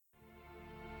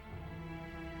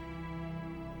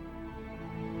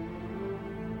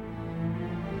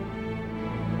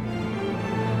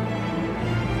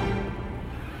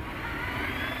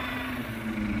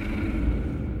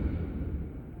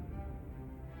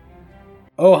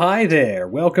Oh, hi there.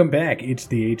 Welcome back. It's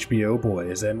the HBO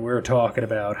Boys, and we're talking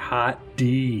about Hot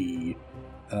D.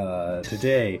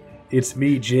 Today, it's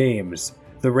me, James.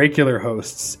 The regular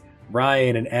hosts,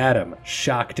 Ryan and Adam,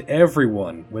 shocked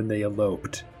everyone when they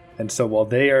eloped. And so while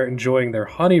they are enjoying their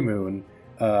honeymoon,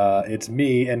 it's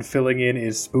me, and filling in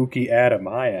is Spooky Adam.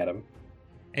 Hi, Adam.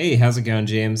 Hey, how's it going,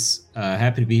 James?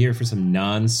 Happy to be here for some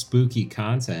non-spooky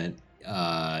content.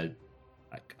 I'll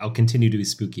continue to be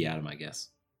Spooky Adam, I guess.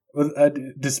 Well,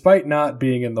 despite not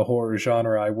being in the horror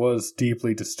genre, I was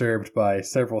deeply disturbed by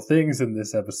several things in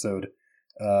this episode,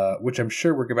 which I'm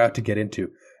sure we're about to get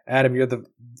into. Adam, you're the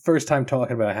first time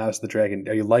talking about House of the Dragon.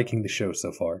 Are you liking the show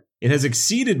so far? It has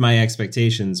exceeded my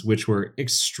expectations, which were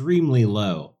extremely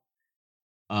low.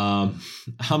 I'm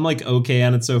like okay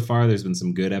on it so far. There's been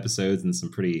some good episodes and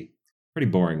some pretty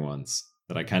boring ones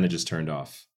that I kind of just turned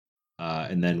off,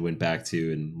 and then went back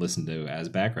to and listened to as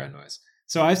background noise.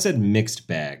 So I've said mixed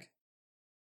bag.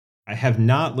 I have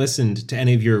not listened to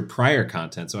any of your prior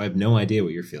content, so I have no idea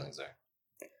what your feelings are.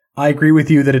 I agree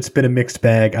with you that it's been a mixed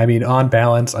bag. I mean, on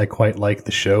balance, I quite like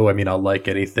the show. I mean, I'll like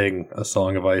anything A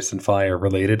Song of Ice and Fire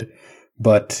related,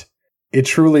 but it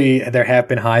truly, there have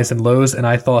been highs and lows, and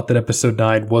I thought that episode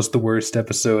 9 was the worst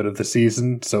episode of the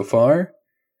season so far.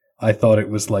 I thought it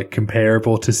was like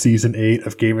comparable to season 8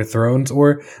 of Game of Thrones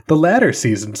or the latter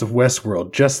seasons of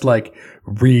Westworld, just like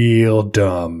real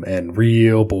dumb and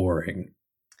real boring.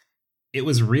 It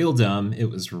was real dumb,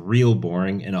 it was real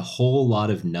boring, and a whole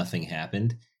lot of nothing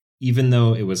happened, even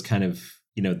though it was kind of,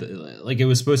 like it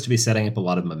was supposed to be setting up a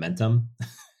lot of momentum.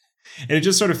 And it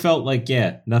just sort of felt like,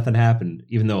 yeah, nothing happened,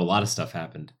 even though a lot of stuff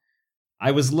happened. I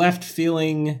was left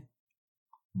feeling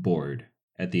bored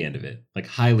at the end of it, like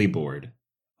highly bored.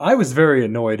 I was very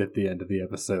annoyed at the end of the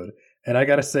episode, and I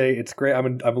gotta say, it's great.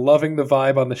 I'm loving the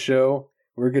vibe on the show.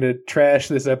 We're gonna trash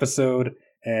this episode,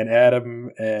 and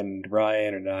Adam and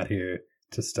Ryan are not here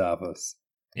to stop us.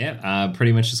 Yeah,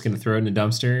 pretty much just gonna throw it in a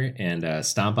dumpster and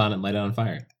stomp on it and light it on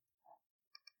fire.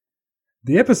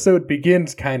 The episode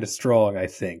begins kind of strong, I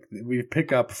think. We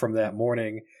pick up from that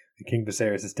morning. King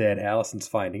Viserys is dead. Alicent's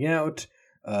finding out.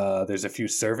 There's a few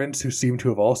servants who seem to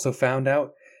have also found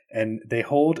out. And they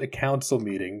hold a council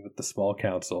meeting with the small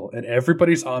council, and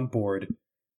everybody's on board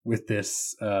with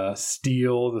this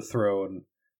steal the throne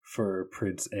for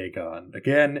Prince Aegon.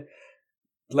 Again,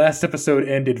 last episode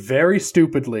ended very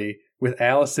stupidly with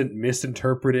Alicent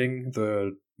misinterpreting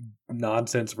the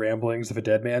nonsense ramblings of a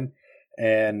dead man,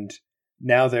 and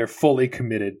now they're fully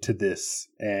committed to this,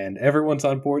 and everyone's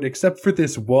on board except for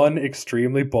this one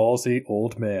extremely ballsy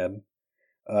old man.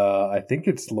 I think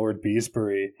it's Lord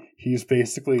Beesbury. He's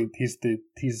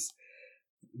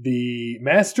the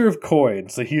master of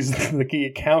coins. So he's the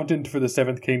accountant for the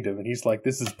Seventh Kingdom, and he's like,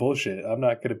 "This is bullshit. I'm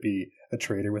not going to be a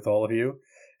traitor with all of you."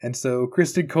 And so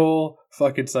Kristen Cole,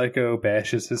 fucking psycho,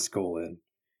 bashes his skull in.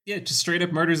 Yeah, just straight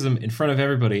up murders him in front of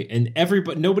everybody, and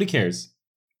nobody cares.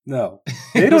 No,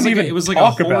 they don't even. It was like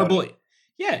talk a horrible. About it.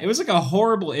 Yeah, it was like a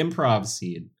horrible improv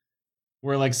scene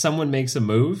where like someone makes a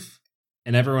move.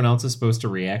 And everyone else is supposed to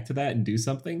react to that and do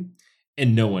something,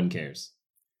 and no one cares.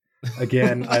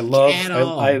 Again, I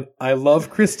love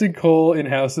Kristen Cole in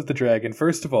House of the Dragon.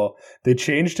 First of all, they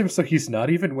changed him so he's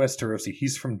not even Westerosi.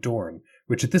 He's from Dorne,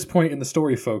 which at this point in the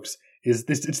story, folks, it's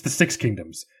the Six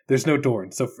Kingdoms. There's no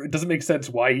Dorne, so it doesn't make sense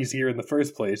why he's here in the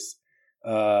first place.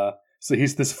 So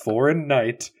he's this foreign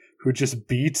knight who just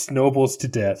beats nobles to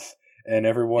death, and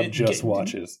everyone just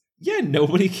watches. Yeah,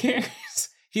 nobody cares.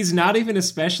 He's not even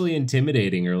especially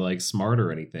intimidating or like smart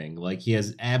or anything. Like he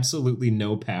has absolutely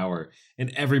no power, and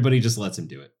everybody just lets him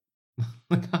do it.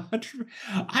 I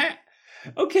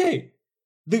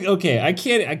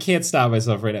can't stop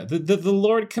myself right now. The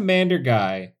Lord Commander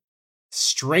guy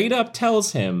straight up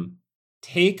tells him,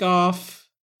 take off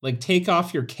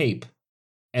your cape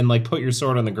and like put your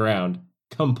sword on the ground.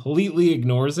 Completely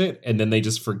ignores it, and then they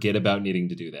just forget about needing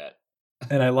to do that.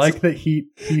 And I like that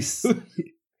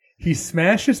he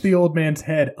smashes the old man's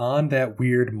head on that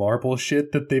weird marble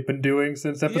shit that they've been doing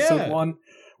since episode 1,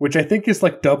 which I think is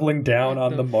like doubling down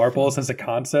on the marbles as a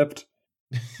concept.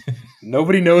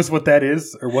 Nobody knows what that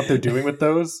is or what they're doing with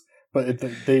those, but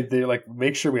they like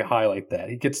make sure we highlight that.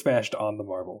 He gets smashed on the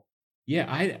marble. Yeah,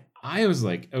 I was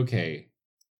like, okay,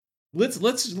 let's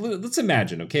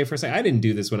imagine, okay, for a second. I didn't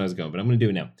do this when I was going, but I'm going to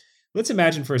do it now. Let's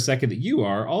imagine for a second that you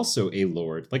are also a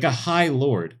lord, like a high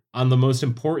lord on the most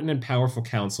important and powerful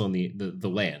council in the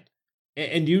land.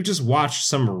 And you just watch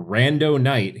some rando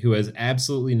knight who has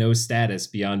absolutely no status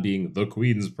beyond being the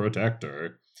queen's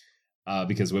protector.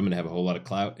 Because women have a whole lot of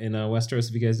clout in Westeros,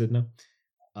 if you guys didn't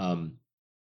know.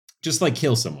 Just like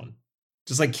kill someone.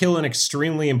 Just like kill an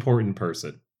extremely important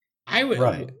person.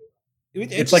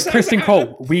 It's like Kristen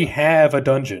Cole. We have a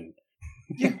dungeon.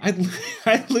 Yeah,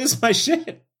 I'd lose my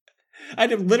shit.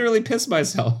 I'd literally piss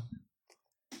myself.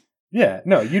 Yeah,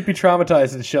 no, you'd be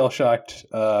traumatized and shell-shocked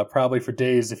probably for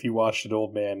days if you watched an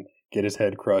old man get his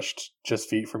head crushed just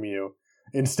feet from you.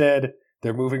 Instead,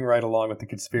 they're moving right along with the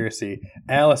conspiracy.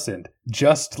 Alicent,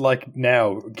 just like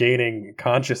now gaining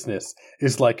consciousness,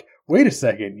 is like, wait a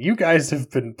second, you guys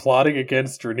have been plotting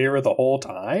against Rhaenyra the whole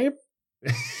time?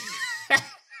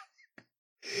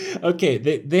 Okay,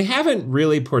 they haven't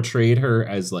really portrayed her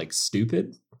as like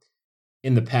stupid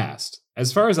in the past,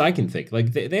 as far as I can think.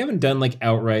 Like they haven't done like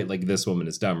outright like this woman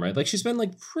is dumb, right? Like she's been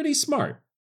like pretty smart,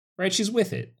 right? She's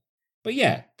with it. But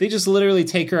yeah, they just literally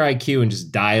take her IQ and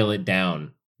just dial it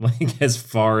down like as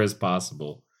far as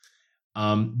possible.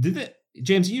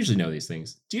 James, you usually know these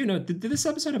things. Do you know, did this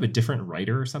episode have a different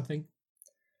writer or something?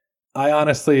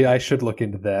 I should look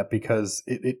into that because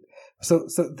so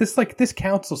this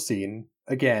council scene,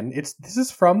 again, this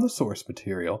is from the source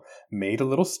material, made a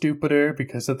little stupider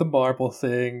because of the marble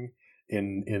thing.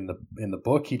 In the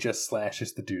book, he just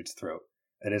slashes the dude's throat,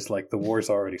 and it's like the war's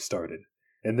already started.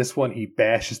 In this one, he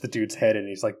bashes the dude's head, and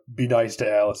he's like, "Be nice to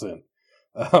Alicent."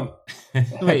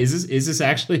 Wait, is this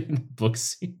actually in the book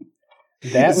scene?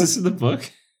 Is this in the book?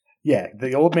 Yeah,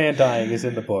 the old man dying is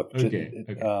in the book. Okay.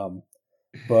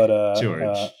 But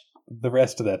George, the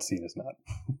rest of that scene is not.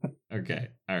 Okay,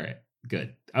 all right,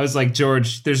 good. I was like,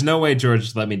 George, there's no way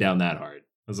George let me down that hard.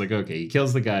 I was like, okay, he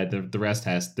kills the guy. The rest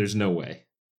has. There's no way.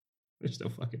 There's no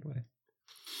fucking way.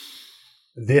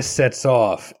 This sets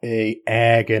off a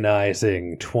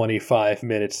agonizing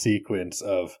 25-minute sequence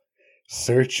of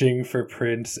searching for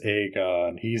Prince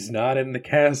Aegon. He's not in the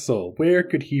castle. Where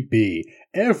could he be?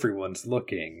 Everyone's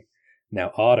looking.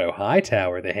 Now Otto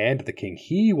Hightower, the Hand of the King,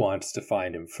 he wants to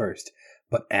find him first,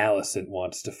 but Alicent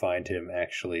wants to find him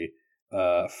actually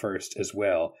first as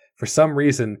well. For some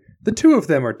reason, the two of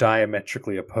them are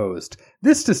diametrically opposed.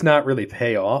 This does not really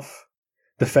pay off.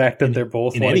 The fact that they're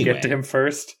both want to get to him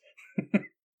first.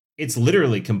 It's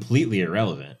literally completely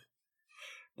irrelevant.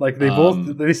 Like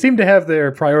they seem to have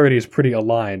their priorities pretty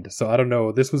aligned. So I don't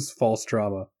know. This was false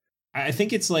drama. I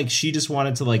think it's like she just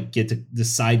wanted to like get to the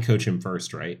side coach him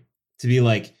first, right? To be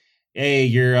like, hey,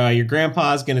 your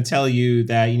grandpa's going to tell you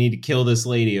that you need to kill this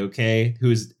lady, okay? Who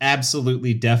is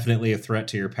absolutely, definitely a threat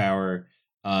to your power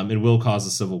and will cause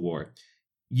a civil war.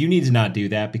 You need to not do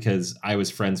that because I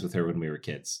was friends with her when we were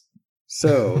kids.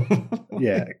 So,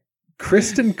 yeah.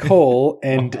 Kristen Cole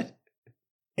and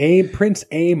Prince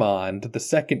Aemond, the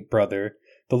second brother,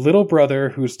 the little brother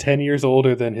who's 10 years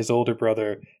older than his older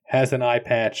brother, has an eye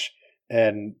patch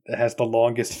and has the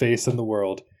longest face in the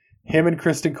world. Him and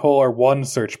Kristen Cole are one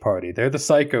search party. They're the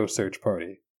psycho search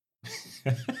party.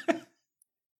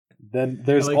 Then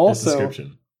there's also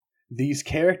these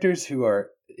characters who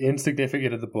are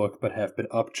insignificant in the book but have been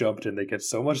up-jumped and they get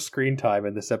so much screen time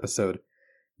in this episode.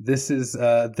 This is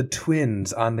the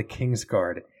twins on the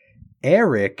Kingsguard.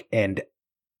 Eric and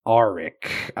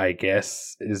Arik, I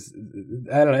guess, I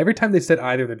don't know. Every time they said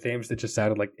either of their names, it just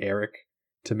sounded like Eric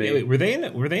to me. Wait, were they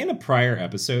in a prior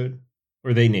episode?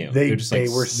 Or they knew? They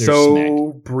were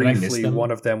so briefly.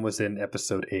 One of them was in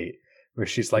episode 8, where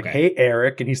she's like, "Hey,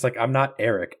 Eric," and he's like, "I'm not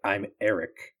Eric. I'm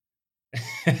Eric."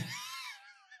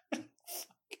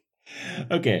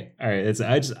 Okay, all right.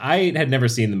 I had never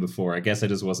seen them before. I guess I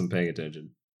just wasn't paying attention.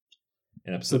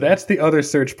 So that's the other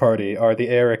search party, are the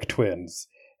Eric twins,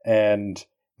 and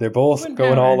they're both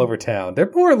going all over town.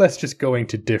 They're more or less just going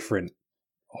to different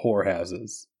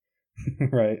whorehouses.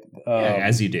 Right, yeah,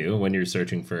 as you do when you're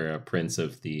searching for a prince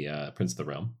of the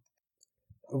realm.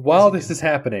 While this is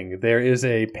happening, there is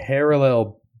a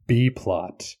parallel B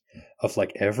plot of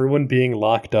like everyone being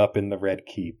locked up in the Red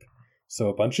Keep. So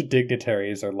a bunch of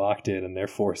dignitaries are locked in and they're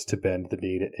forced to bend the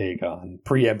knee to Aegon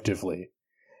preemptively.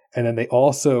 And then they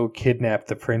also kidnap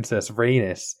the Princess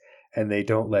Rhaenys and they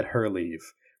don't let her leave,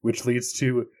 which leads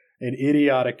to an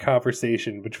idiotic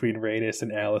conversation between Rhaenys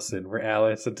and Alicent where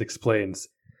Alicent explains,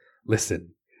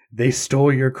 "Listen, they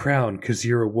stole your crown because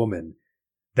you're a woman.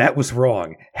 That was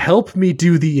wrong. Help me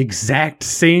do the exact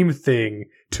same thing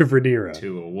to Rhaenyra."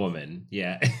 To a woman,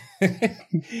 yeah.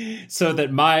 so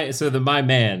that my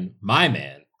man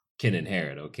can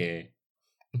inherit, okay?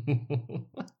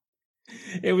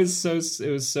 It was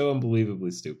so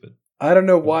unbelievably stupid. I don't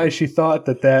know why she thought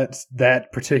that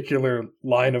particular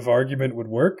line of argument would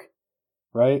work,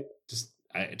 right?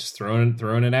 Just throwing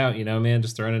it out, you know, man,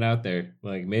 just throwing it out there.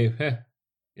 Like maybe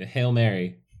Hail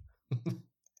Mary.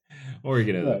 Or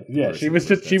yeah, she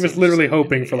was literally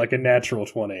hoping for like a natural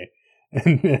 20.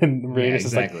 And Rhaenys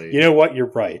is like, "You know what?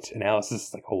 You're right." And Alice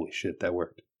is like, "Holy shit, that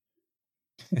worked."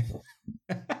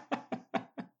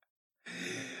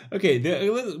 Okay,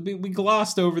 we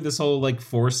glossed over this whole like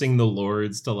forcing the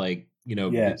lords to like, you know,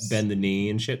 Yes. bend the knee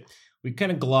and shit. We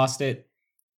kind of glossed it.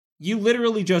 You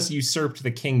literally just usurped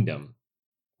the kingdom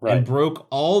and broke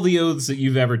all the oaths that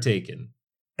you've ever taken.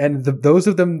 And those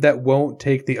of them that won't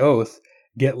take the oath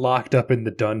get locked up in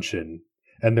the dungeon.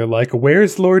 And they're like,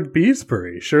 where's Lord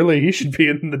Beesbury? Surely he should be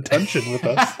in the dungeon with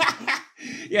us.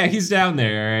 Yeah, he's down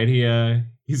there, right?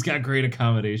 He's got great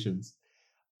accommodations.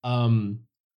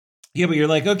 Yeah, but you're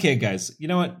like, okay, guys, you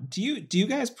know what? Do you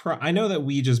guys I know that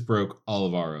we just broke all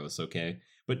of our oaths, okay?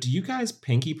 But do you guys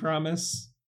pinky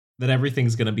promise that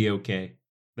everything's gonna be okay?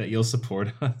 That you'll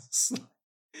support us?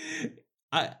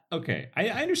 I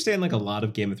understand like a lot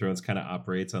of Game of Thrones kind of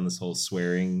operates on this whole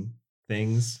swearing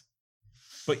things.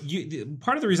 But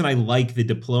part of the reason I like the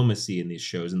diplomacy in these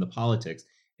shows and the politics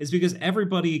is because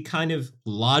everybody kind of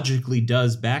logically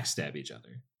does backstab each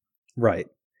other. Right.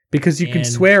 Because you can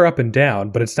swear up and down,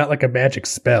 but it's not like a magic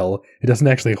spell. It doesn't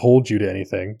actually hold you to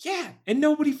anything. Yeah, and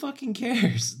nobody fucking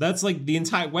cares. That's like the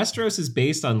entire Westeros is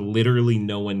based on literally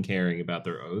no one caring about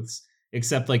their oaths,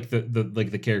 except like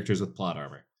the characters with plot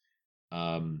armor.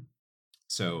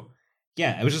 So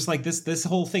yeah, it was just like this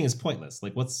whole thing is pointless.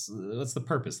 Like what's the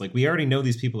purpose? Like we already know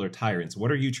these people are tyrants.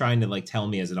 What are you trying to like tell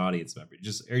me as an audience member?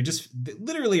 Just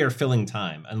literally are filling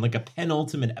time on like a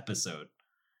penultimate episode.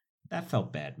 That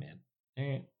felt bad, man.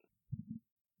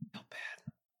 Felt bad.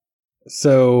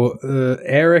 So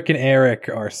Eric and Eric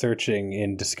are searching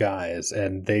in disguise,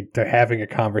 and they're having a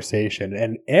conversation.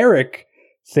 And Eric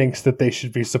thinks that they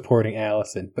should be supporting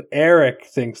Alicent, but Eric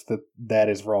thinks that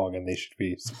is wrong, and they should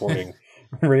be supporting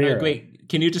Rhaenyra. Wait,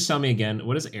 can you just tell me again?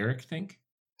 What does Eric think?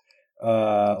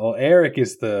 Well, Eric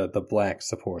is the black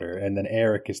supporter, and then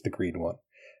Eric is the green one.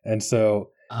 And so,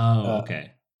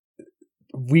 okay.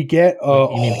 We get a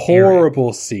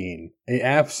horrible scene, an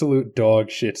absolute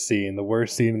dog shit scene, the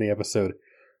worst scene in the episode,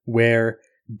 where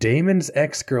Daemon's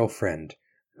ex-girlfriend,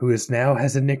 who now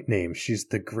has a nickname, she's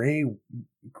the Grey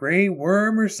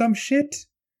Worm or some shit?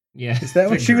 Yeah. Is that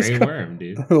what she was called? Worm,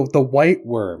 dude. The White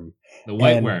Worm. The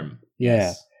White Worm. Yeah.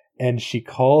 Yes. And she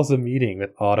calls a meeting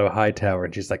with Otto Hightower,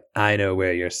 and she's like, I know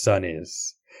where your son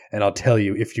is, and I'll tell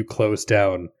you if you close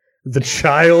down the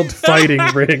child fighting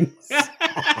rings.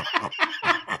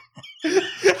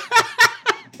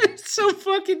 It's so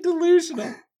fucking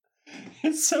delusional.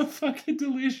 It's so fucking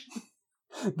delusional.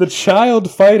 The child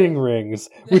fighting rings,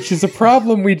 which is a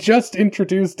problem we just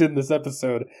introduced in this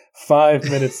episode 5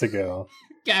 minutes ago.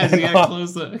 Guys, you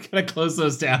gotta close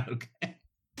those down, okay?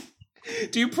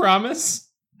 Do you promise?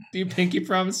 Do you pinky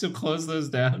promise you'll close those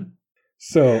down?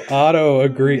 So Otto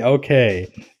agree.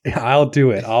 Okay, I'll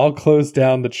do it. I'll close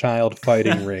down the child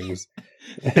fighting rings,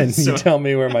 and you tell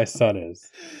me where my son is.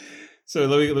 So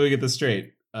let me get this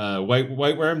straight. White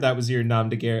Worm, that was your nom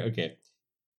de guerre. Okay,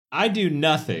 I do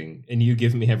nothing, and you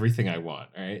give me everything I want.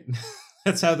 All right,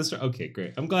 that's how this. Okay,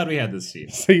 great. I'm glad we had this scene.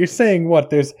 So you're saying what?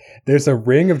 There's a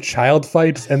ring of child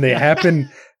fights, and they happen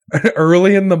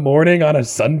early in the morning on a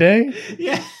Sunday?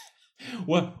 Yeah.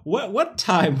 What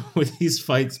time would these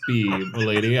fights be,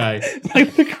 milady?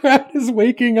 Like the crowd is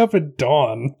waking up at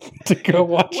dawn to go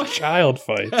watch child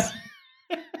fights.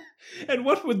 And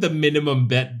what would the minimum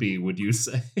bet be, would you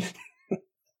say?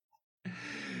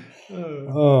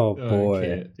 Oh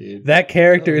boy. That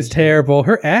character is terrible.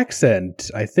 Her accent,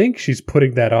 I think she's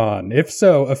putting that on. If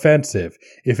so, offensive.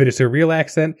 If it is her real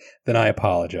accent, then I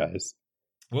apologize.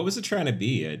 What was it trying to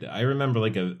be? I remember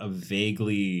like a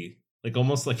vaguely, like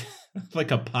almost like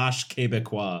like a posh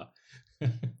Quebecois.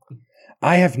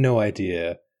 I have no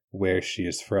idea where she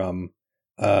is from.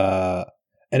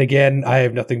 And again, I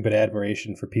have nothing but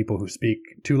admiration for people who speak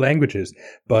 2 languages,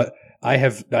 but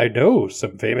I know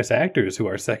some famous actors who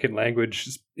are second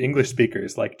language English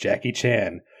speakers like Jackie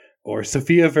Chan or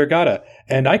Sofia Vergara,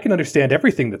 and I can understand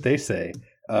everything that they say,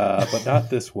 but not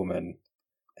this woman.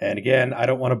 And again, I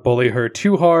don't want to bully her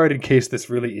too hard in case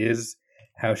this really is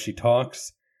how she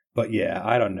talks, but yeah,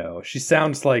 I don't know. She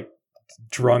sounds like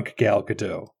drunk Gal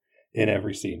Gadot in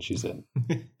every scene she's in.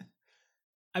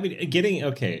 I mean,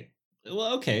 okay.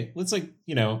 Well, okay. Let's like,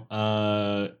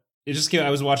 it just came. I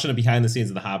was watching a behind the scenes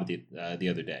of The Hobbit the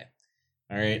other day.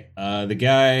 All right, the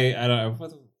guy, I don't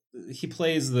know, he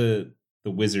plays the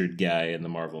wizard guy in the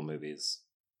Marvel movies.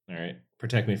 All right,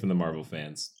 protect me from the Marvel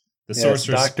fans. The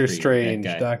Sorcerer's Doctor Supreme, Strange.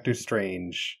 that guy. Doctor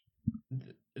Strange.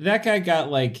 That guy got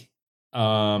like 2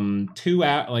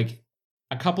 out, like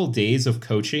a couple days of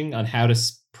coaching on how to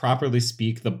properly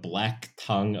speak the black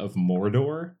tongue of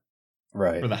Mordor.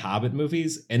 Right. For the Hobbit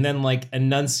movies, and then like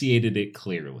enunciated it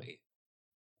clearly.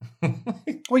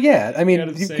 Well, yeah, I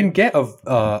mean, you can get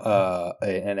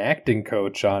an acting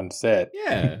coach on set.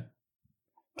 Yeah,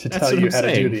 to That's tell what you I'm how to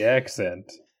do saying. the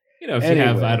accent. You know, if you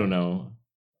have, I Anyway. don't know.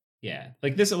 Yeah.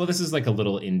 Like this, well, this is like a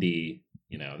little indie,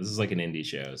 this is like an indie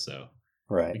show, so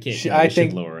Right. we can't, I we should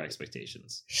think lower our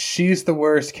expectations. she's the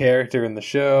worst character in the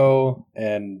show,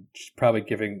 and she's probably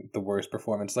giving the worst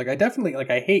performance. Like, I definitely,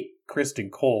 like, I hate Kristen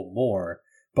Cole more,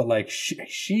 but, like,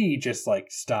 she just,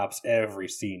 like, stops every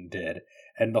scene dead.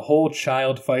 And the whole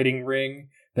child fighting ring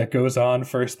that goes on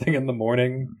first thing in the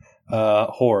morning,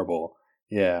 horrible.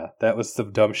 Yeah, that was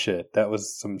some dumb shit. That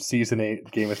was some season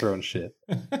 8 Game of Thrones shit.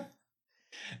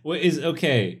 What is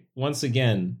okay? Once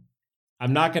again,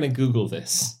 I'm not going to Google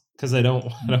this because I don't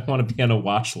want to be on a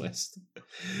watch list.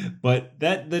 But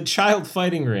the child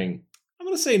fighting ring, I'm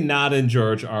going to say not in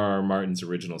George R.R. Martin's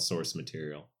original source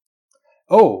material.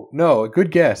 Oh, no, good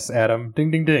guess, Adam.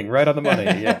 Ding, ding, ding. Right on the money.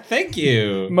 Yeah. Thank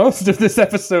you. Most of this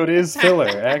episode is filler,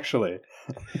 actually.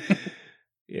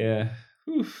 Yeah.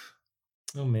 Oof.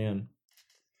 Oh, man.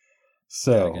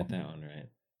 So, I got that one right.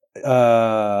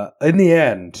 In the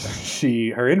end,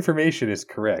 her information is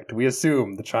correct. We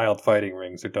assume the child fighting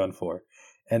rings are done for,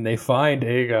 and they find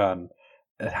Aegon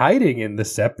hiding in the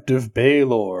Sept of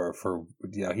Baelor. For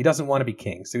he doesn't want to be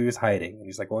king, so he was hiding. And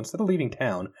he's like, well, instead of leaving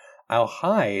town, I'll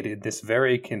hide in this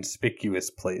very conspicuous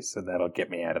place, and that'll get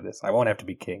me out of this. I won't have to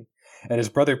be king. And his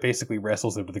brother basically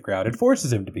wrestles him to the ground and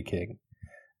forces him to be king.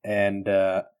 And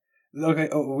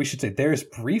we should say there's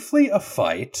briefly a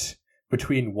fight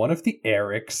between one of the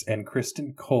Erics and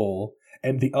Kristen Cole,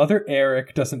 and the other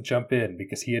Eric doesn't jump in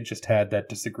because he had just had that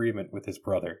disagreement with his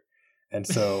brother. And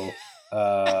so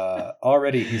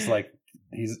already he's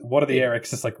one of the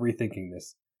Erics is like rethinking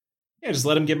this. Yeah, just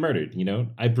let him get murdered,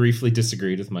 I briefly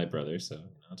disagreed with my brother, so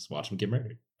I'll just watch him get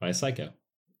murdered by a psycho.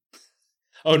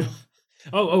 Oh, no.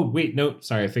 Oh, wait, no,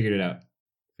 sorry, I figured it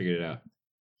out.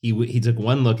 He took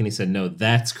one look and he said, no,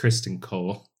 that's Kristen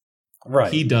Cole.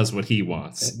 Right. He does what he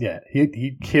wants. Yeah,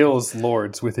 he kills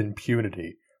lords with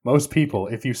impunity. Most people,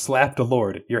 if you slapped a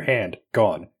lord, your hand,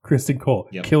 gone. Kristen Cole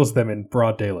kills them in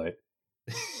broad daylight.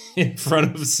 In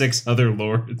front of 6 other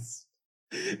lords.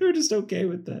 We're just okay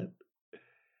with that.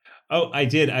 Oh, I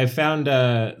did. I found,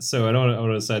 so I don't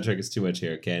want to sidetrack us too much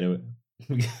here, okay? I know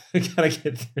we gotta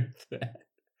get through that.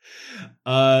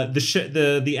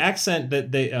 The accent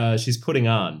that she's putting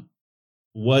on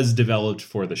was developed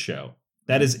for the show.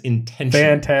 That is intentional.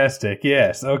 Fantastic.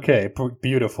 Yes. Okay.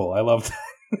 Beautiful. I love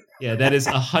that. Yeah, that is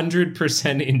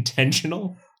 100%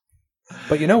 intentional.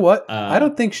 But you know what? I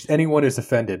don't think anyone is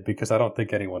offended because I don't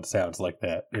think anyone sounds like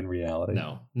that in reality.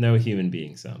 No human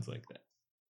being sounds like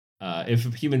that. If a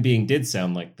human being did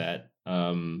sound like that,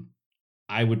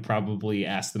 I would probably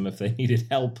ask them if they needed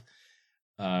help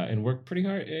and work pretty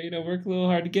hard, work a little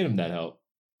hard to get them that help.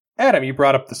 Adam, you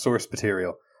brought up the source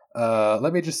material.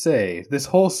 Let me just say, this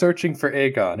whole searching for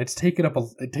Aegon,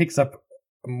 it takes up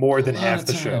more than half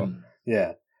the show.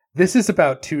 Yeah. This is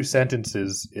about 2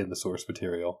 sentences in the source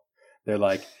material. They're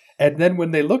like, and then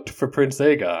when they looked for Prince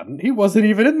Aegon, he wasn't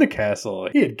even in the castle.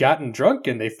 He had gotten drunk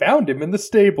and they found him in the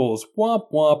stables.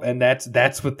 Womp womp. And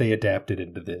that's what they adapted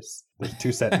into this. There's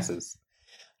 2 sentences.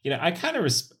 I kind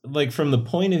of from the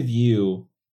point of view,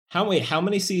 how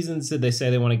many seasons did they say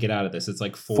they want to get out of this? It's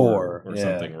like 4 or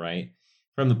something, right?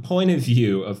 From the point of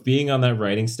view of being on that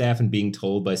writing staff and being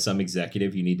told by some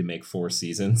executive you need to make 4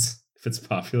 seasons if it's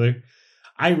popular,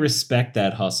 I respect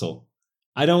that hustle.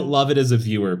 I don't love it as a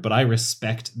viewer, but I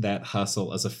respect that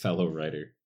hustle as a fellow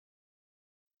writer.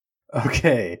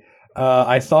 Okay.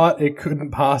 I thought it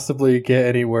couldn't possibly get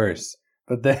any worse.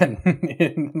 But then,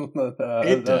 in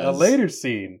a later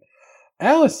scene,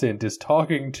 Alicent is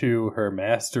talking to her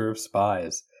master of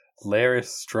spies, Larys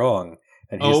Strong.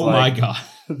 And he's my God.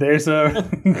 There's a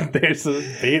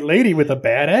lady with a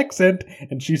bad accent,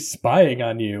 and she's spying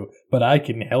on you, but I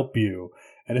can help you.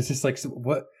 And it's just like, so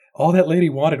what? All that lady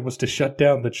wanted was to shut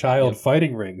down the child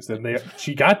fighting rings, and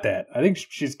she got that. I think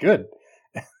she's good.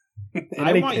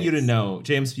 I want you to know,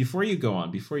 James, before you go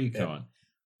on,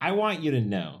 I want you to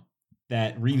know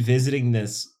that revisiting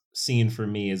this scene for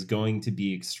me is going to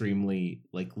be extremely,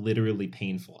 literally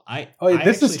painful.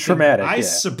 This is traumatic. I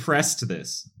suppressed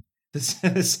this.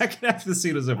 The second after the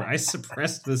scene was over, I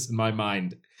suppressed this in my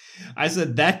mind. I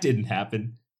said, that didn't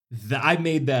happen. I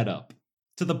made that up.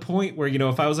 To the point where,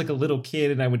 if I was like a little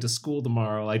kid and I went to school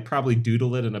tomorrow, I'd probably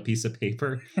doodle it on a piece of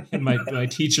paper. And my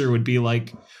teacher would be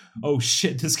like, oh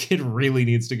shit, this kid really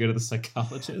needs to go to the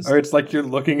psychologist. Or it's like you're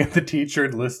looking at the teacher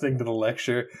and listening to the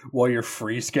lecture while you're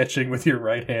free sketching with your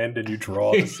right hand and you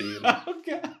draw the scene. Oh,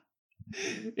 God.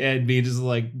 And me just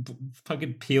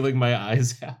fucking peeling my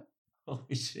eyes out.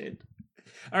 Holy shit.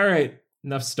 All right.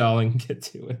 Enough stalling. Get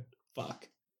to it. Fuck.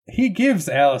 He gives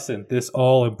Alicent this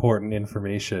all-important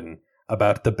information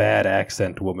about the bad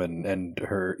accent woman and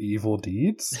her evil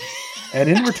deeds. And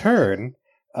in return,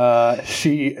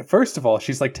 first of all,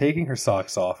 she's like taking her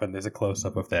socks off, and there's a close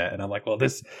up of that. And I'm like, well,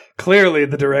 this clearly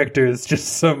the director is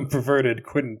just some perverted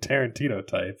Quentin Tarantino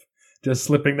type, just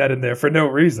slipping that in there for no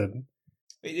reason.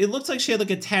 It looked like she had like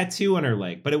a tattoo on her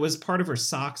leg, but it was part of her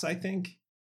socks, I think.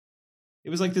 It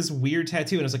was like this weird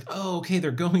tattoo, and I was like, oh, okay,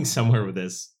 they're going somewhere with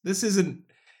this. This isn't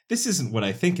what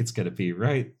I think it's going to be,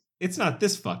 right? It's not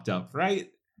this fucked up, right?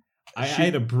 I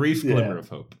had a brief glimmer of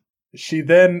hope. She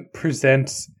then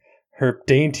presents her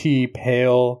dainty,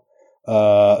 pale,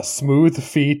 smooth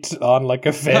feet on like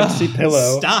a fancy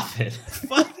pillow. Stop it.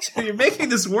 Fuck, you're making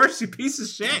this worse, you piece of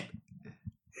shit.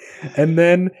 And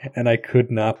then, and I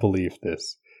could not believe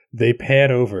this, they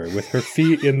pan over with her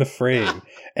feet in the frame,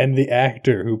 and the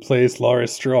actor who plays Laura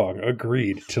Strong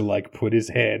agreed to like put his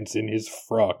hands in his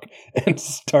frock and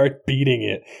start beating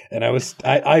it. And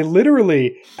I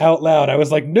literally out loud, I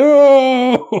was like,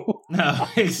 no! No,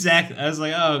 exactly. I was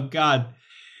like, oh God.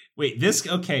 Wait,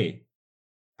 okay.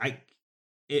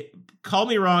 Call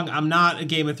me wrong. I'm not a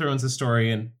Game of Thrones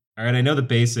historian. All right, I know the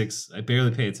basics. I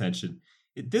barely pay attention.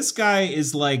 This guy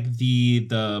is like the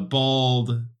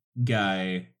bald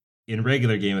guy in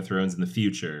regular Game of Thrones in the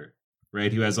future,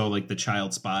 right? Who has all like the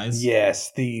child spies.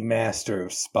 Yes, the Master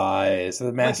of Spies,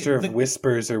 the Master of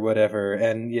Whispers or whatever.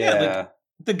 And like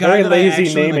the guy very that lazy I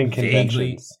actually, naming like,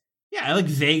 conventions. I like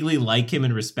vaguely like him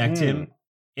and respect him.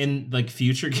 In like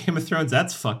future Game of Thrones,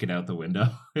 that's fucking out the window.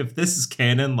 If this is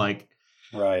canon, like,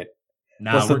 right.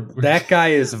 Nah, that guy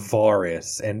is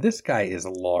Varys, and this guy is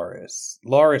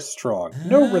Loras Strong.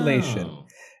 No relation.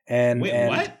 And wait, and,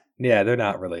 what? Yeah, they're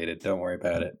not related. Don't worry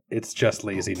about it. It's just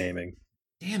lazy naming.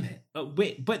 Damn it. Oh,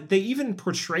 wait, but they even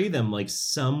portray them like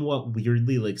somewhat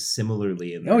weirdly, like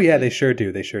similarly. Oh yeah, they sure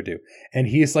do. They sure do. And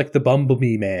he's like the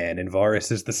Bumblebee man, and Varys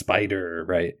is the spider,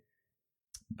 right?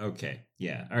 Okay,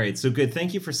 yeah. All right, so good.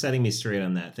 Thank you for setting me straight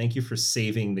on that. Thank you for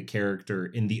saving the character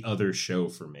in the other show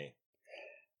for me.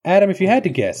 Adam, if you had to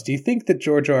guess, do you think that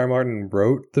George R. R. Martin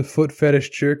wrote the foot fetish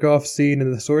jerk-off scene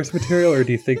in the source material, or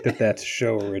do you think that that's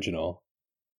show original?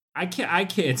 I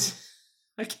can't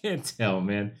tell,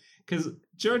 man. Because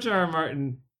George R. R.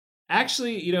 Martin,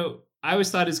 actually, I always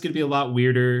thought it's going to be a lot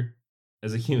weirder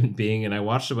as a human being, and I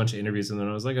watched a bunch of interviews with him,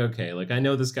 and I was like, okay, like, I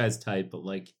know this guy's type, but,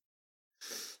 like,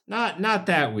 not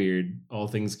that weird, all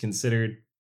things considered,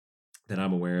 that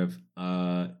I'm aware of.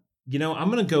 I'm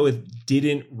going to go with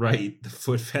didn't write the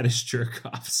foot fetish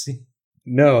jerk-off scene.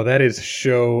 No, that is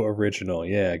show original.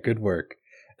 Yeah, good work.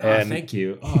 And thank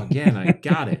you. Oh, again, I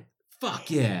got it.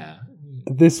 Fuck yeah.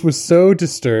 This was so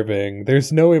disturbing.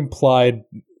 There's no implied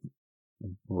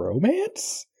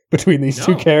romance between these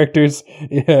two characters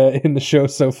in the show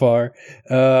so far.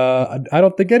 I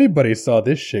don't think anybody saw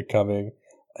this shit coming.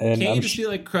 And can't you just be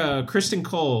like Kristen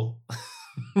Cole?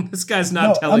 This guy's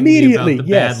not telling me about the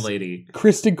bad lady.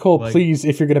 Kristen Cole, like, please,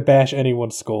 if you're going to bash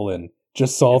anyone's skull in,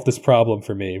 just solve this problem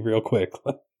for me real quick.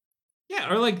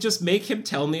 Yeah, or like just make him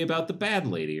tell me about the bad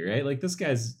lady, right? Like this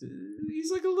guy's,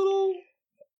 he's like a little...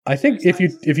 I think if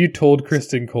you told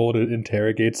Kristen Cole to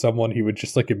interrogate someone, he would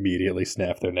just like immediately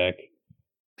snap their neck.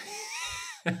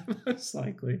 Most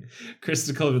likely.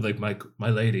 Kristen Cole would be like, my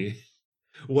lady,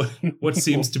 what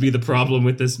seems to be the problem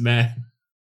with this man?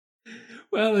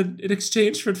 Well, in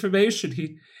exchange for information,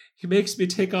 he makes me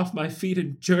take off my feet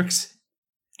and jerks.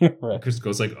 Right. Kristen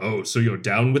Cole's like, oh, so you're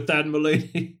down with that,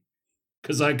 milady?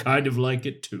 Because I kind of like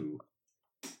it too.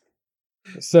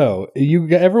 So,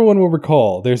 everyone will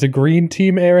recall, there's a green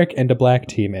team Eric and a black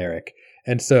team Eric.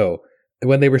 And so,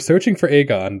 when they were searching for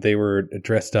Aegon, they were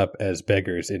dressed up as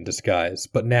beggars in disguise.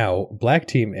 But now, black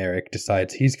team Eric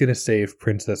decides he's going to save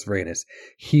Princess Rhaenys.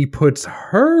 He puts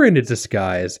her in a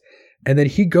disguise, and then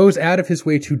he goes out of his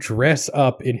way to dress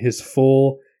up in his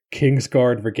full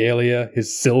Kingsguard regalia,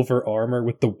 his silver armor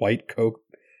with the white coat.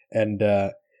 And,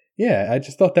 yeah, I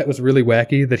just thought that was really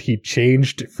wacky that he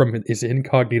changed from his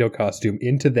incognito costume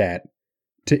into that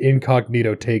to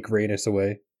incognito take Rhaenys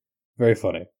away. Very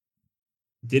funny.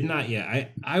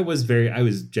 I was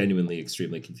genuinely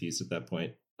extremely confused at that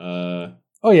point.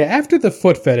 Oh yeah, after the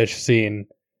foot fetish scene,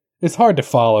 it's hard to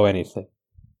follow anything.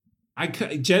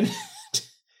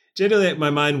 Generally,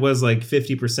 my mind was like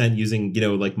 50% using,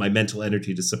 like my mental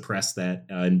energy to suppress that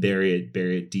and bury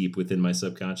it deep within my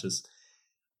subconscious.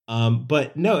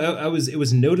 But no, it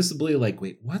was noticeably like,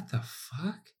 wait, what the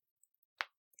fuck?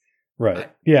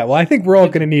 Right. Yeah. Well, I think we're all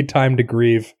going to need time to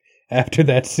grieve after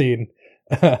that scene.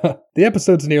 The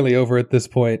episode's nearly over at this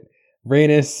point.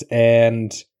 Rhaenys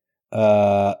and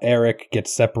Eric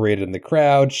gets separated in the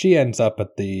crowd. She ends up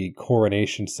at the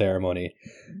coronation ceremony.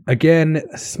 Again,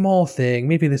 a small thing.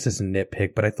 Maybe this is a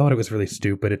nitpick, but I thought it was really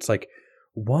stupid. It's like,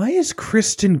 why is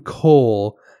Kristen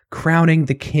Cole crowning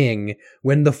the king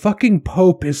when the fucking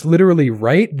Pope is literally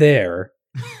right there?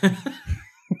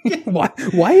 Why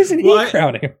isn't he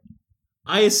crowning him?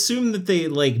 I assume that they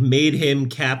like made him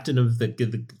captain of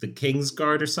the King's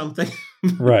Guard or something.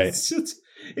 Right.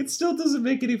 It still doesn't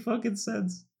make any fucking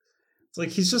sense. It's like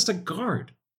he's just a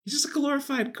guard. He's just a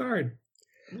glorified guard.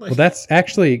 Like, well,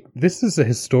 this is a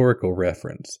historical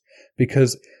reference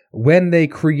because when they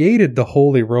created the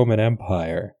Holy Roman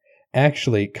Empire,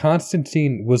 actually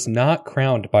Constantine was not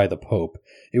crowned by the Pope.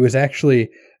 It was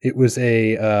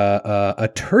a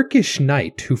Turkish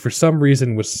knight who for some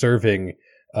reason was serving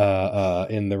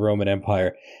in the Roman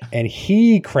Empire, and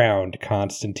he crowned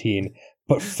Constantine.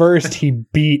 But first, he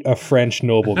beat a French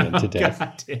nobleman to death.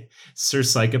 God. Sir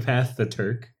Psychopath the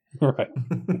Turk. Right.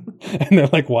 And they're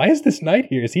like, why is this knight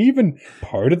here? Is he even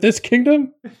part of this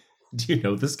kingdom? Do you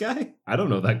know this guy? I don't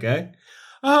know that guy.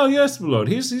 Oh, yes, my lord.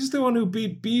 He's the one who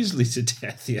beat Beasley to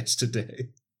death yesterday.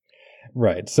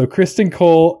 Right. So Kristen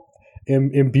Cole,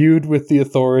 imbued with the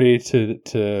authority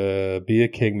to be a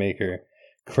kingmaker,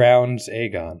 crowns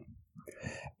Aegon.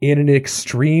 In an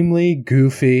extremely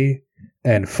goofy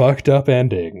and fucked up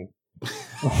ending,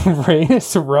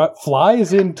 Rhaenys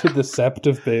flies into the Sept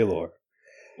of Baelor.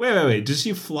 Wait. Does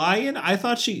she fly in? I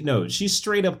thought she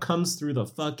straight up comes through the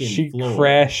fucking floor. She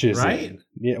crashes right? in.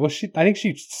 Yeah, well, I think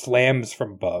she slams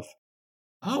from above.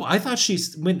 Oh, I thought she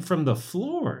went from the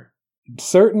floor.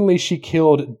 Certainly she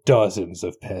killed dozens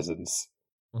of peasants.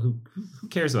 Well, who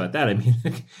cares about that? I mean,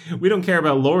 we don't care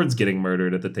about lords getting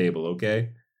murdered at the table, okay?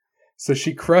 So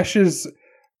she crushes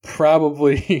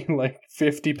probably like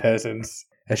 50 peasants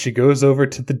as she goes over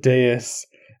to the dais,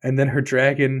 and then her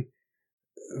dragon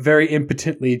very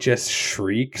impotently just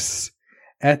shrieks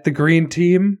at the green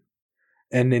team,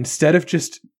 and instead of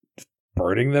just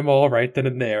burning them all right then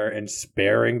and there and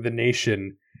sparing the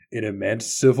nation an immense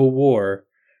civil war,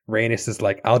 Rhaenys is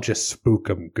like, I'll just spook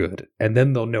them good, and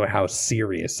then they'll know how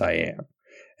serious I am.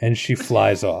 And she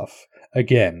flies off.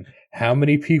 Again, how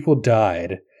many people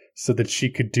died so that she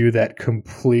could do that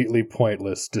completely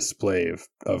pointless display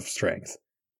of strength?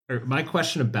 My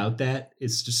question about that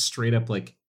is just straight up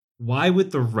like, why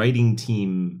would the writing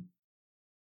team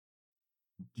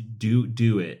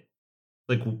do it?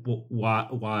 Like,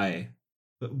 why?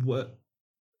 What?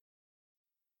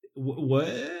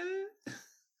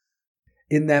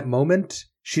 In that moment,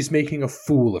 she's making a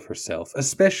fool of herself,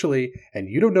 especially, and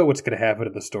you don't know what's going to happen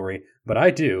in the story, but I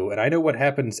do, and I know what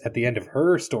happens at the end of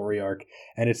her story arc,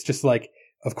 and it's just like,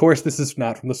 of course, this is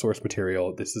not from the source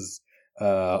material. This is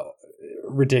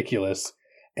ridiculous,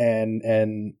 and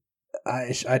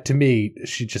to me,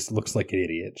 she just looks like an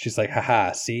idiot. She's like,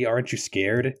 haha, see, aren't you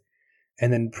scared?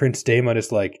 And then Prince Daemon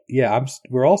is like, yeah,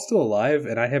 we're all still alive,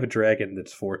 and I have a dragon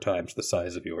that's 4 times the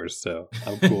size of yours, so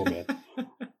I'm cool, man.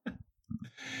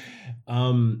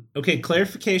 Okay,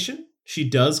 clarification. She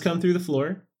does come through the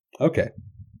floor. Okay.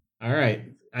 All right.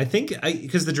 I think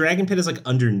because the dragon pit is like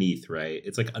underneath, right?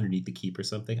 It's like underneath the keep or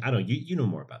something. I don't know. You know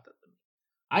more about that than me.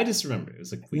 I just remember it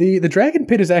was like the dragon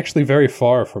pit is actually very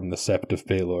far from the Sept of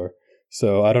Baelor,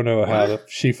 so I don't know how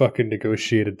she fucking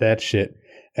negotiated that shit.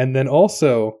 And then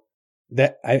also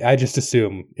that I just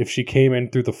assume if she came in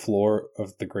through the floor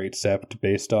of the Great Sept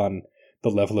based on the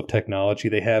level of technology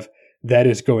they have, that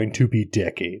is going to be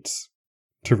decades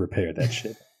to repair that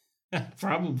shit.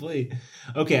 Probably.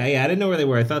 Okay, I didn't know where they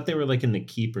were. I thought they were like in the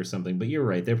keep or something, but you're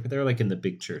right. They're like in the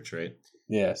big church, right?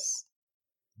 Yes.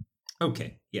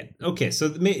 Okay, yeah. Okay, so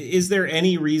is there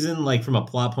any reason, like from a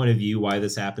plot point of view, why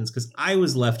this happens? Because I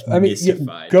was left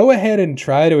mystified. Go ahead and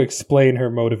try to explain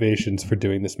her motivations for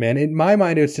doing this, man. In my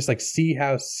mind, it's just like, see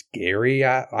how scary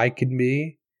I can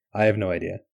be? I have no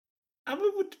idea.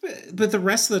 But the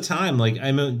rest of the time, like,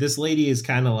 I mean, this lady is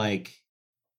kind of like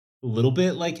a little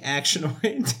bit like action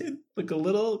oriented, like a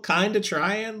little kind of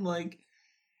trying, like,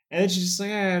 and then she's just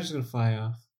like, I'm just gonna fly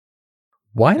off.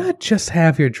 Why not just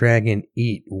have your dragon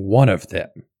eat one of them?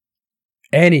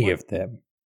 Any of them?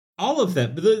 All of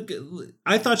them.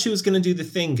 I thought she was gonna do the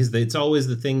thing because it's always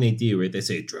the thing they do, right? They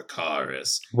say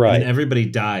Dracarys, right? And everybody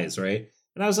dies, right?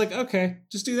 And I was like, okay,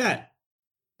 just do that.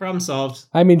 Problem solved.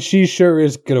 I mean, she sure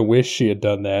is gonna wish she had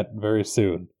done that very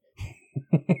soon.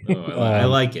 I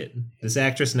like it. This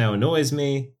actress now annoys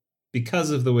me because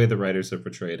of the way the writers have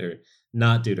portrayed her,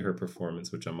 not due to her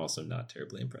performance, which I'm also not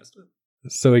terribly impressed with.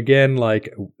 So again,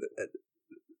 like,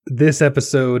 this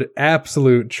episode,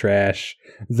 absolute trash.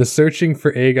 The searching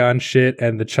for Aegon shit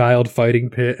and the child fighting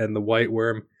pit and the white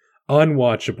worm,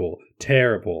 unwatchable,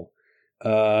 terrible.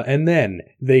 And then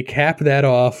they cap that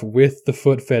off with the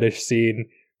foot fetish scene,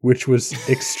 which was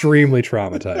extremely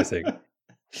traumatizing.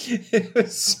 It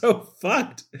was so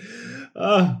fucked.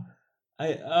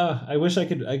 I wish I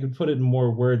could put it in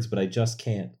more words, but I just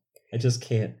can't. I just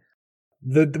can't.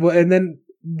 And then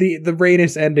the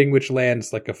Rhaenys ending, which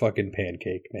lands like a fucking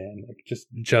pancake, man. Like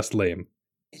just lame.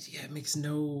 Yeah, it makes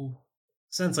no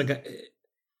sense. Like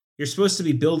you're supposed to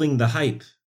be building the hype,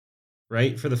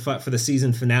 right, for the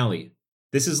season finale.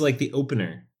 This is like the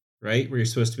opener, right, where you're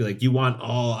supposed to be like, you want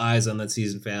all eyes on that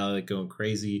season finale, like going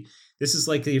crazy. This is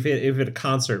like if at a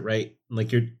concert, right?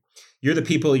 Like you're the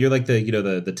people, you're like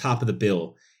the top of the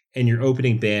bill, and your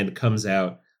opening band comes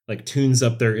out, like tunes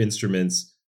up their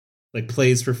instruments, like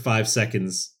plays for 5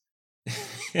 seconds,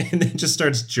 and then just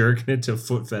starts jerking it to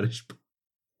foot fetish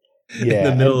in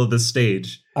the middle of the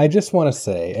stage. I just want to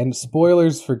say, and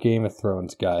spoilers for Game of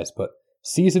Thrones, guys, but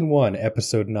Season 1,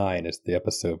 Episode 9 is the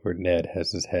episode where Ned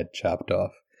has his head chopped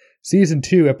off. Season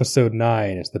 2, Episode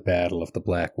 9 is the Battle of the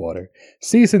Blackwater.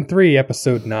 Season 3,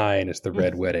 Episode 9 is the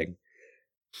Red Wedding.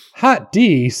 Hot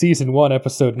D, Season 1,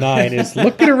 Episode 9 is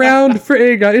looking around for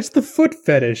Aegon. It's the foot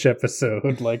fetish episode,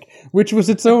 which was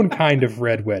its own kind of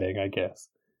Red Wedding, I guess.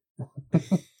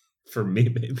 For me,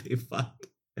 maybe. Fuck.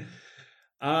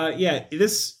 Yeah,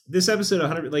 this episode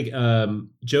 100,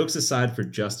 jokes aside for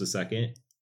just a second,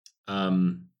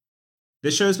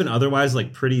 this show's been otherwise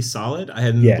pretty solid. I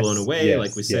haven't been blown away.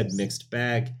 Like we said, mixed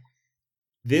bag.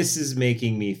 This is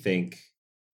making me think,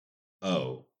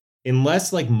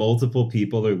 unless multiple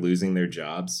people are losing their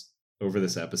jobs over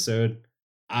this episode,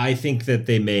 I think that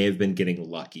they may have been getting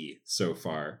lucky so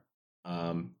far.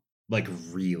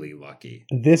 Really lucky.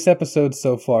 This episode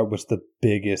so far was the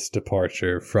biggest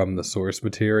departure from the source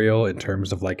material in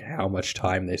terms of how much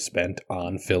time they spent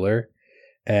on filler.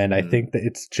 And I think that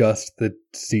it's just the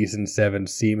season 7,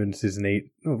 season 8,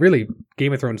 really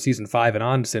Game of Thrones season 5 and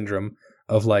on syndrome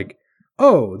of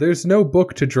there's no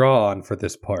book to draw on for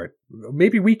this part.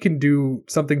 Maybe we can do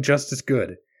something just as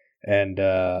good. And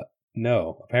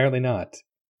no, apparently not.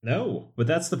 No, but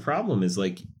that's the problem is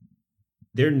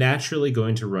they're naturally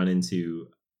going to run into,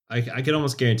 I can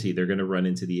almost guarantee they're going to run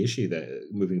into the issue that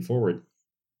moving forward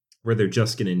where they're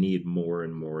just going to need more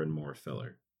and more and more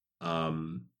filler.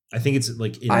 I think it's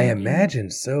I imagine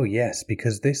so, yes,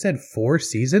 because they said 4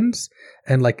 seasons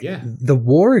and the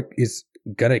war is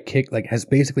gonna has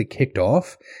basically kicked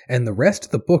off, and the rest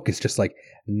of the book is just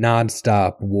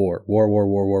nonstop war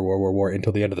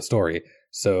until the end of the story.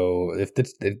 So if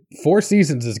 4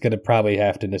 seasons is gonna probably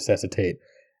have to necessitate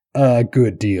a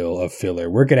good deal of filler.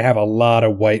 We're gonna have a lot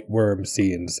of white worm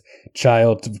scenes,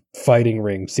 child fighting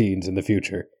ring scenes in the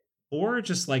future, or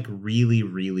just really,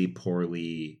 really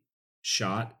poorly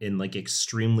shot in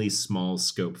extremely small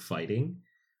scope fighting,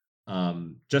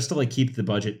 just to keep the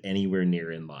budget anywhere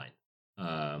near in line.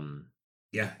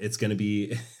 It's gonna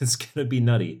be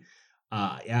nutty.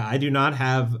 I do not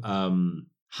have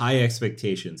high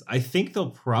expectations. I think they'll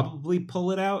probably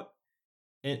pull it out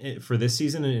for this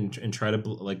season and try to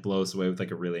blow us away with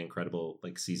a really incredible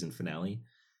season finale,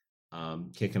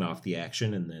 kicking off the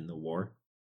action and then the war.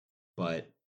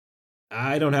 But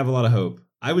I don't have a lot of hope.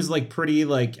 I was pretty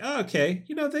okay,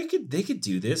 they could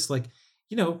do this,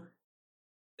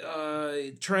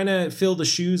 trying to fill the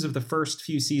shoes of the first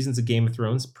few seasons of Game of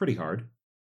Thrones. Pretty hard.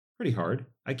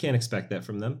 I can't expect that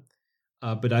from them.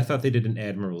 But I thought they did an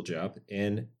admirable job,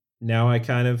 and now I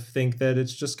kind of think that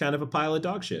it's just kind of a pile of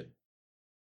dog shit.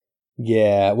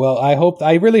 Yeah, well,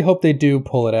 I really hope they do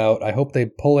pull it out. I hope they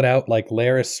pull it out like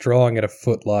Larys Strong at a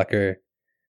Foot Locker.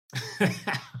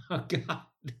 Oh God.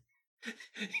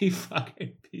 You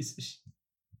fucking piece of shit.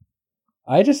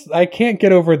 I can't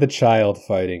get over the child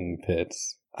fighting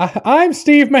pits. I'm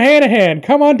Steve Mahanahan.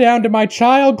 Come on down to my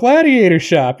child gladiator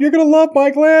shop. You're gonna love my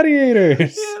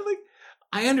gladiators. Yeah,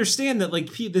 I understand that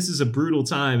this is a brutal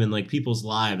time and people's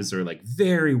lives are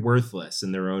very worthless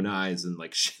in their own eyes and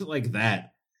shit like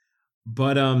that.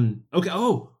 But okay.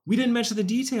 Oh, we didn't mention the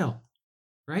detail,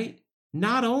 right?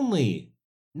 Not only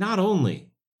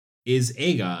is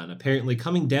Aegon apparently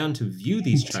coming down to view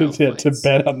these child fights. To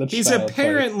bet on the child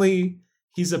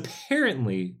He's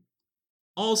apparently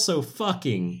also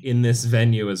fucking in this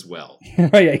venue as well.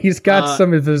 Yeah, he's got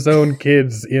some of his own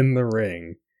kids in the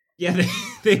ring. Yeah,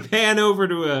 they pan over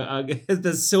to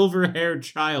the silver-haired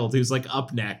child who's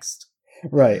up next.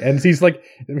 Right, and he's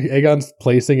Aegon's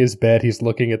placing his bet. He's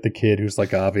looking at the kid who's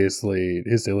obviously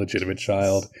his illegitimate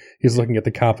child. He's looking at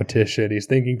the competition. He's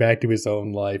thinking back to his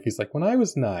own life. He's when I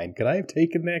was 9, could I have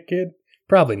taken that kid?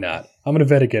 Probably not. I'm going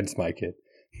to bet against my kid.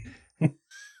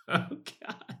 Oh,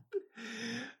 God.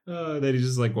 Then he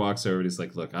just like walks over and he's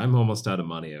like, look, I'm almost out of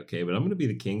money, okay? But I'm going to be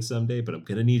the king someday, but I'm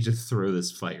going to need you to throw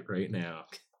this fight right now.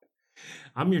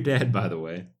 I'm your dad, by the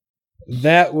way.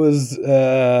 That was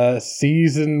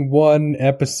season 1,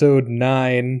 episode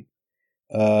 9.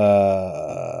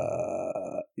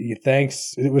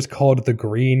 Thanks. It was called The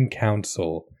Green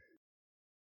Council.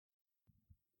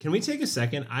 Can we take a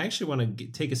second? I actually want to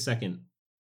take a second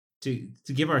to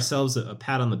give ourselves a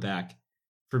pat on the back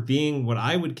for being what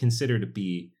I would consider to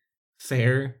be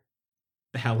fair,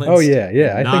 balanced. Oh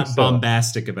yeah, I not think so.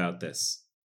 Bombastic about this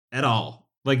at all.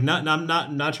 Like, I'm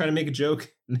not trying to make a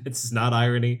joke. It's not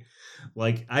irony.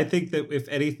 Like, I think that if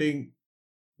anything,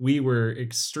 we were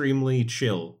extremely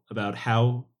chill about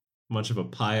how much of a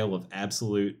pile of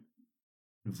absolute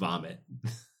vomit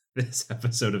this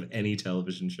episode of any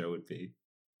television show would be.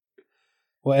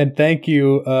 Well, and thank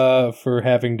you for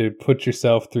having to put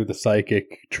yourself through the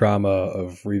psychic trauma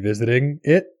of revisiting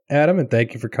it, Adam, and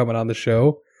thank you for coming on the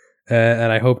show.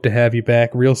 And I hope to have you back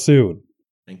real soon.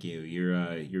 Thank you.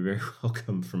 You're very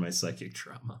welcome for my psychic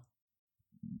trauma.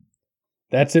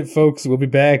 That's it, folks. We'll be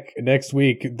back next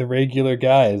week, the regular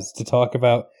guys, to talk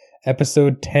about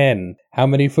episode 10. How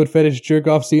many foot fetish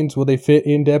jerk-off scenes will they fit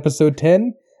into episode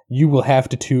 10? You will have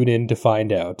to tune in to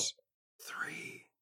find out.